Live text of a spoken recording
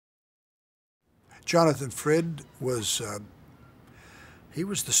Jonathan Frid was, he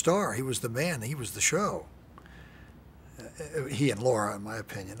was the star. He was the man. He was the show. He and Laura, in my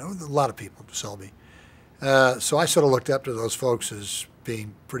opinion. A lot of people, Selby. So I sort of looked up to those folks as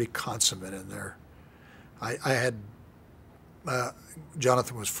being pretty consummate in there. I had,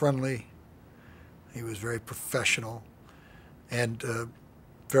 Jonathan was friendly. He was very professional and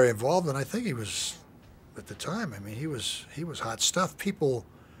very involved. And I think he was, at the time, I mean, he was hot stuff. People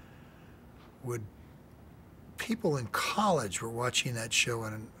in college were watching that show,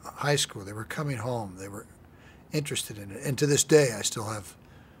 and in high school they were coming home. They were interested in it. And to this day, I still have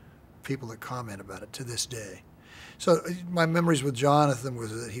people that comment about it to this day. So my memories with Jonathan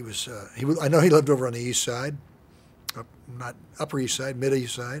was that he was, I know he lived over on the east side, not Upper East Side, Mid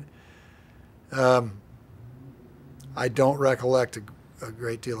East Side. I don't recollect a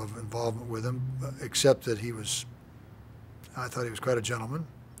great deal of involvement with him, except that I thought he was quite a gentleman.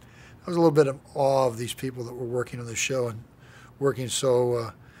 I was a little bit in awe of these people that were working on the show and working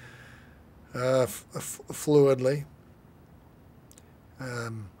so fluidly.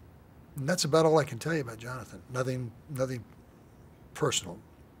 And that's about all I can tell you about Jonathan. Nothing personal.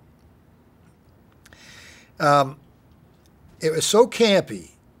 It was so campy.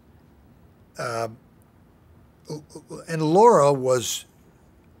 And Laura was,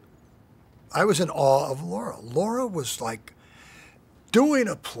 I was in awe of Laura. Laura was like doing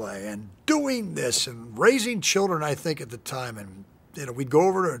a play and doing this and raising children, I think, at the time. And, we'd go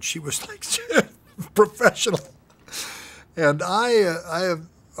over to her and she was like professional. And I have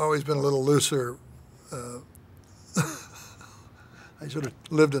always been a little looser. I sort of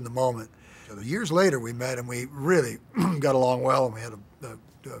lived in the moment. Years later, we met and we really got along well, and we had a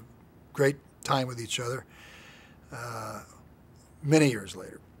great time with each other many years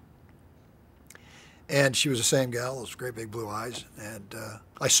later. And she was the same gal, those great big blue eyes. And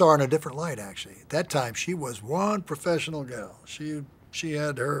I saw her in a different light, actually. At that time, she was one professional gal. She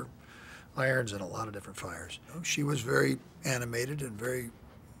had her irons in a lot of different fires. She was very animated and very...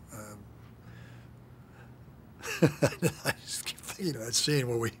 I just keep thinking of that scene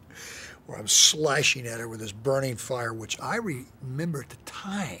where I'm slashing at her with this burning fire, which I remember at the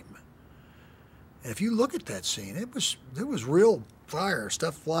time. And if you look at that scene, there was real fire,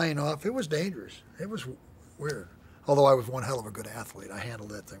 stuff flying off. It was dangerous. It was weird. Although I was one hell of a good athlete. I handled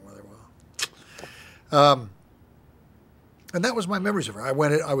that thing really well. And that was my memories of her. I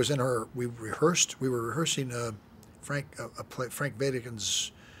was in her, we were rehearsing Frank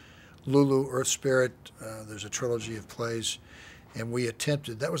Vatican's Lulu, Earth Spirit. There's a trilogy of plays. And we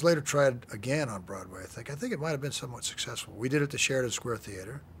attempted, that was later tried again on Broadway, I think. I think it might have been somewhat successful. We did it at the Sheridan Square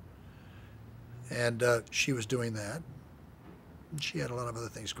Theater. And she was doing that. And she had a lot of other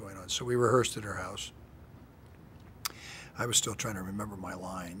things going on. So we rehearsed at her house. I was still trying to remember my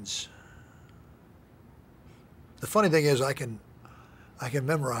lines. The funny thing is I can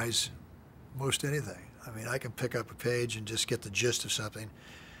memorize most anything. I mean, I can pick up a page and just get the gist of something.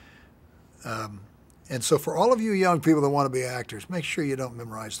 And so for all of you young people that want to be actors, make sure you don't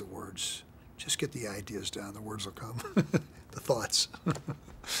memorize the words. Just get the ideas down. The words will come. The thoughts.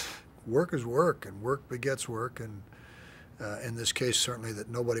 Work is work, and work begets work. And in this case, certainly that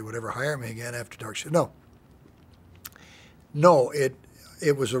nobody would ever hire me again after Dark Shade. No, it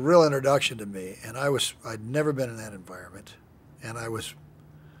was a real introduction to me, and I'd never been in that environment, and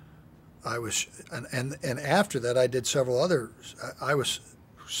and after that I did several others. I was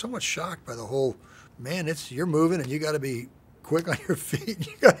somewhat shocked by the whole, man, you're moving and you got to be quick on your feet.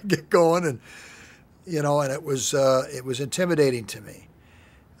 You got to get going, and and it was intimidating to me.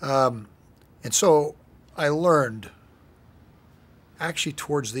 And so I learned, actually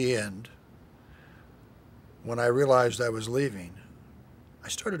towards the end, when I realized I was leaving, I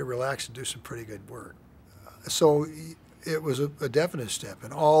started to relax and do some pretty good work. So it was a definite step.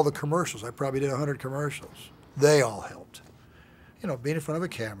 And all the commercials, I probably did 100 commercials. They all helped. Being in front of a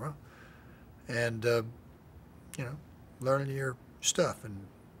camera and, learning your stuff. And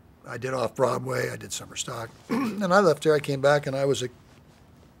I did off-Broadway, I did summer stock. And I left there, I came back, and I was a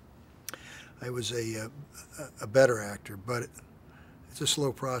better actor, but it's a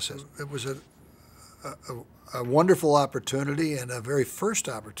slow process. It was a wonderful opportunity, and a very first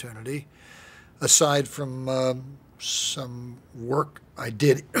opportunity, aside from some work I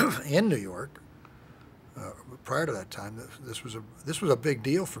did in New York prior to that time. This was a big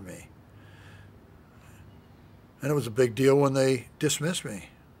deal for me, and it was a big deal when they dismissed me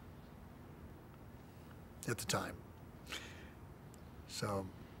at the time. So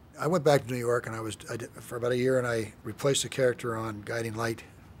I went back to New York, and I did for about a year, and I replaced the character on Guiding Light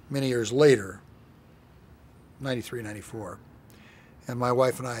many years later, 93, 94. And my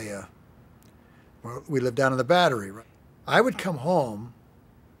wife and I Well, we lived down in the Battery. Right? I would come home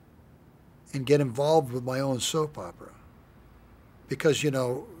and get involved with my own soap opera because, you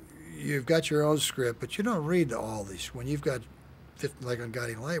know, you've got your own script, but you don't read all these. When you've got, like on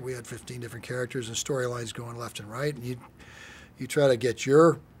Guiding Light, we had 15 different characters and storylines going left and right, and you try to get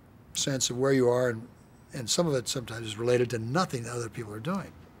your sense of where you are, and some of it sometimes is related to nothing that other people are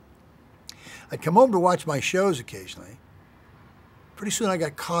doing. I'd come home to watch my shows occasionally. Pretty soon I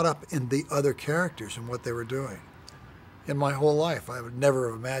got caught up in the other characters and what they were doing. In my whole life, I would never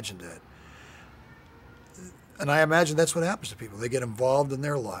have imagined that. And I imagine that's what happens to people. They get involved in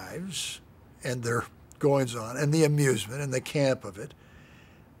their lives and their goings-on and the amusement and the camp of it.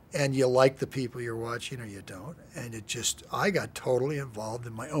 And you like the people you're watching or you don't. And I got totally involved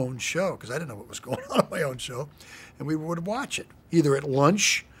in my own show because I didn't know what was going on in my own show. And we would watch it. Either at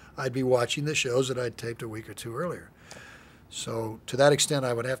lunch, I'd be watching the shows that I'd taped a week or two earlier. So to that extent,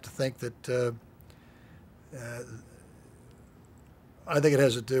 I would have to think that I think it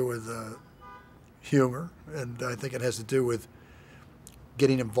has to do with humor, and I think it has to do with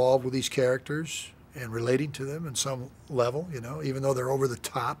getting involved with these characters and relating to them in some level, you know, even though they're over the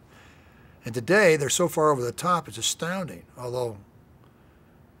top. And today, they're so far over the top, it's astounding, although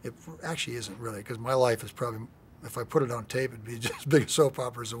it actually isn't really, because my life is probably, if I put it on tape, it'd be just as big a soap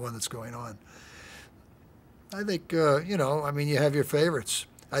opera as the one that's going on. I think, you know, I mean, you have your favorites.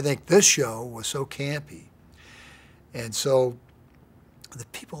 I think this show was so campy, and so the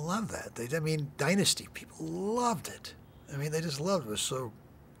people love that. I mean, Dynasty, people loved it. I mean, they just loved it. It was so,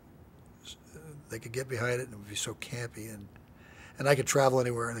 they could get behind it, and it would be so campy, and I could travel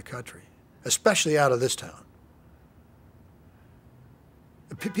anywhere in the country, especially out of this town.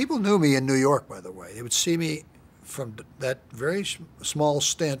 People knew me in New York, by the way. They would see me from that very small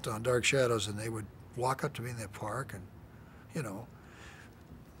stint on Dark Shadows, and they would walk up to me in the park, and, you know,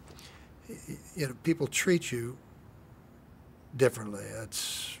 people treat you differently.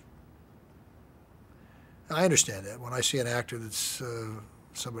 I understand that. When I see an actor that's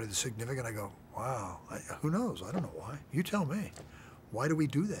somebody that's significant, I go, wow, who knows? I don't know why. You tell me. Why do we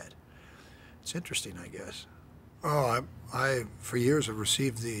do that? It's interesting, I guess. Oh, I for years have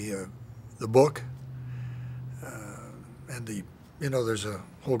received the book, and you know, there's a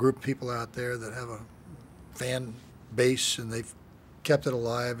whole group of people out there that have a fan base, and they've kept it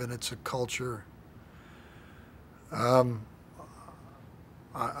alive, and it's a culture.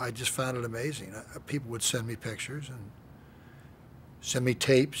 I just found it amazing. People would send me pictures and send me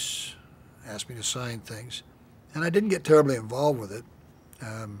tapes, ask me to sign things, and I didn't get terribly involved with it.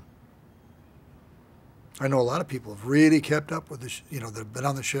 I know a lot of people have really kept up with this, you know, that have been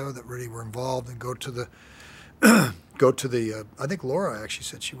on the show, that really were involved and go to the, I think Laura actually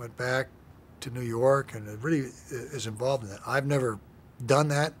said she went back to New York and really is involved in that. I've never done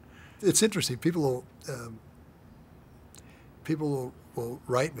that. It's interesting. People will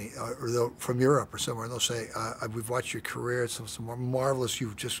write me, or they'll, from Europe or somewhere, and they'll say, we've watched your career, it's some marvelous,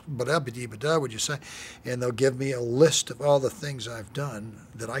 you've just, would you say? And they'll give me a list of all the things I've done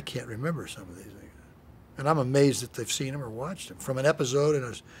that I can't remember some of these things. And I'm amazed that they've seen them or watched them. From an episode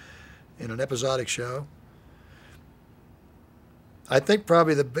in an episodic show. I think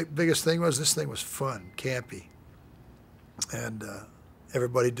probably the biggest thing was this thing was fun, campy. And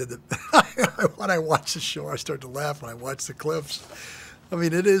everybody did the, when I watch the show, I start to laugh when I watch the clips. I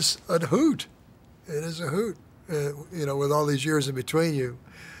mean, it is a hoot. It is a hoot. You know, with all these years in between you,